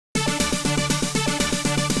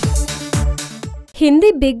Hindi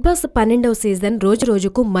big boss 12వ season రోజు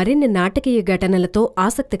రోజుకు మరిన్ని నాటకీయ ఘటనలతో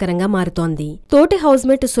ఆసక్తికరంగా మారుతోంది. తోటి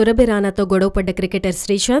హౌస్మేట్ సురభి రానాతో గొడవపడ్డ క్రికెటర్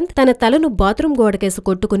శ్రీశాంత్ తన తలను బాత్రూం గోడకేసి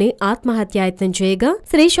కొట్టుకుని ఆత్మహత్యాయత్నం చేయగా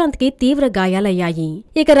శ్రీశాంత్ కి తీవ్ర గాయాలయ్యాయి.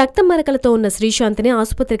 ఇక రక్తం మరకలతో ఉన్న శ్రీశాంత్ ని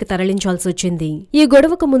ఆసుపత్రికి తరలించాల్సి వచ్చింది. ఈ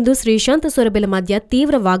గొడవకు ముందు శ్రీశాంత్ సురభిల మధ్య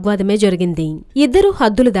తీవ్ర వాగ్వాదమే జరిగింది. ఇద్దరూ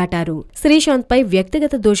హద్దులు దాటారు. శ్రీశాంత్ పై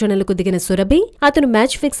వ్యక్తిగత దూషణలకు దిగిన సురభి అతను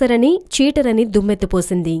మ్యాచ్ ఫిక్సర్ అని, చీటర్ అని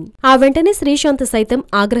దుమ్మెత్తిపోసింది. ఆ వెంటనే శ్రీశాంత్ సైతం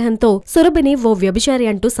ఆగ్రహంతో సురభిని ఓ వ్యభిచారి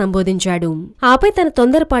అంటూ సంబోధించాడు. ఆపై తన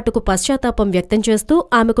తొందరపాటుకు పశ్చాత్తాపం వ్యక్తం చేస్తూ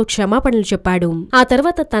ఆమెకు క్షమాపణలు చెప్పాడు. ఆ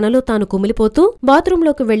తర్వాత తనలో తాను కుమిలిపోతూ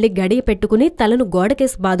బాత్రూంలోకి వెళ్లి గడియ పెట్టుకుని తలను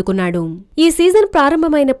గోడకేసి బాదుకున్నాడు. ఈ సీజన్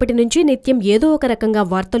ప్రారంభమైనప్పటి నుంచి నిత్యం ఏదో ఒక రకంగా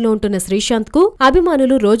వార్తల్లో ఉంటున్న శ్రీశాంత్ కు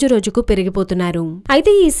అభిమానులు రోజురోజుకు పెరిగిపోతున్నారు.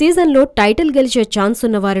 అయితే ఈ సీజన్ లో టైటిల్ గెలిచే ఛాన్స్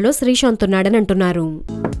ఉన్న వారిలో శ్రీశాంత్ ఉన్నాడని అంటున్నారు.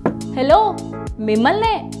 హలో,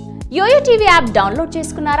 మిమ్మల్నే యోయో టీవీ యాప్ డౌన్లోడ్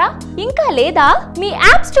చేసుకున్నారా? ఇంకా లేదా? మీ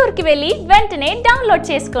యాప్ స్టోర్ కి వెళ్ళి వెంటనే డౌన్లోడ్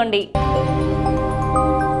చేసుకోండి.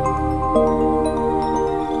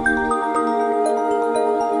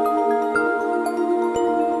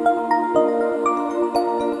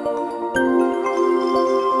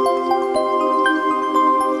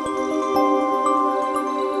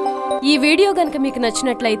 ఈ వీడియో గనుక మీకు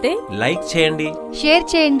నచ్చినట్లయితే లైక్ చేయండి, షేర్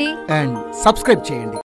చేయండి అండ్ సబ్స్క్రైబ్ చేయండి.